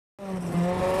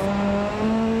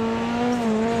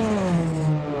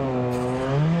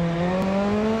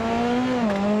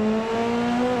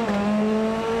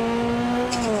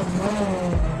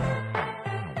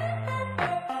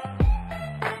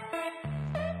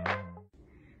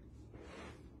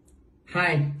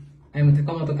Hi, I'm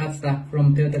Takamoto Katsuta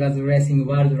from TOYOTA GAZOO Racing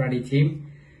World Rally Team.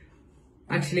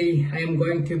 Actually, I am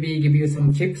going to give you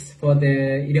some tips for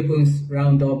the 11th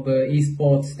round of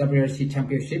esports WRC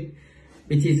Championship,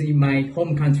 which is in my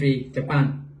home country,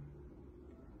 Japan.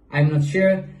 I'm not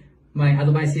sure my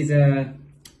advice is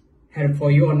help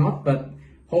for you or not, but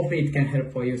hopefully it can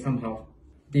help for you somehow.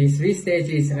 The three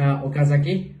stages are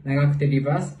Okazaki, Nagakute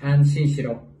Reverse, and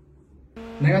Shinshiro.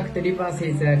 Nagakute Reverse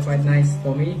is quite nice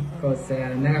for me because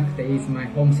Nagakute is my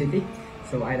home city,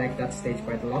 so I like that stage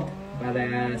quite a lot.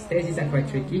 But stages are quite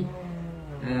tricky.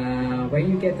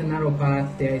 When you get the narrow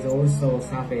part, there is also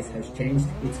surface has changed.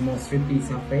 It's more slippery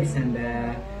surface, and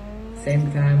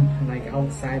same time, like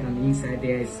outside and inside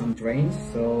there is some drains,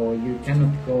 so you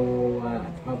cannot go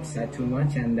outside too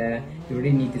much, and you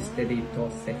really need to steady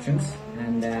those sections.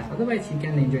 And otherwise, you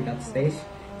can enjoy that stage.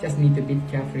 Just need to be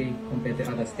carefully compared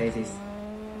to other stages.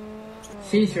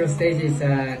 Shinshiro stage is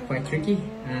quite tricky.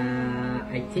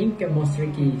 I think the most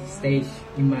tricky stage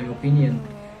in my opinion,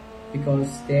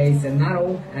 because there is a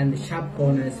narrow and sharp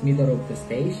corners middle of the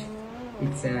stage.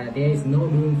 There is no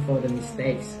room for the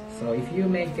mistakes. So if you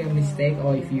make a mistake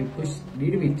or if you push a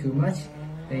little bit too much,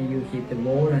 then you hit the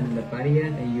wall and the barrier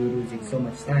and you're losing so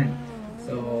much time.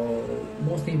 So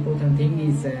most important thing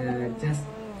is just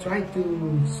try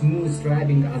to smooth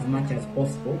driving as much as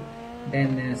possible.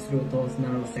 Then through those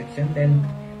narrow sections, then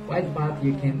wide path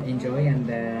you can enjoy and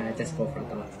just go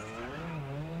flat out.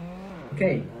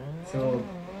 Okay, so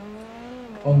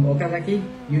on Okazaki,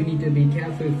 you need to be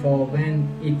careful for when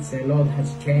its road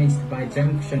has changed by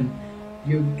junction.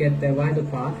 You get the wider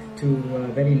path to a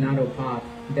very narrow path,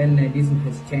 then this one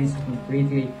has changed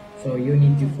completely. So you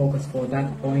need to focus for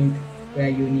that point where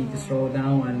you need to slow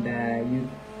down and you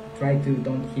try to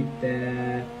don't hit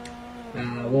the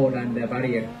wall and the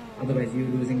barrier. Otherwise you're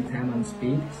losing time and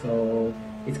speed, so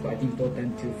it's quite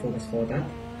important to focus for that.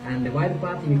 And the wide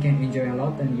path you can enjoy a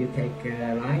lot, and you take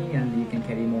a line and you can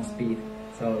carry more speed,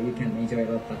 so you can enjoy a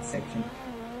lot that section.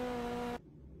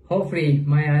 Hopefully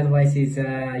my advice is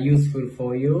useful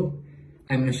for you.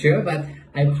 I'm not sure, but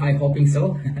I'm hoping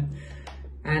so.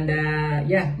 And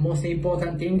yeah, most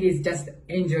important thing is just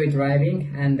enjoy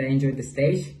driving and enjoy the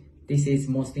stage. This is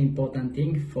most important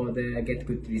thing for the get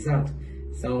good result.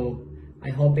 So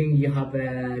I'm hoping you have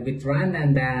a good run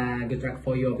and good luck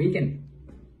for your weekend.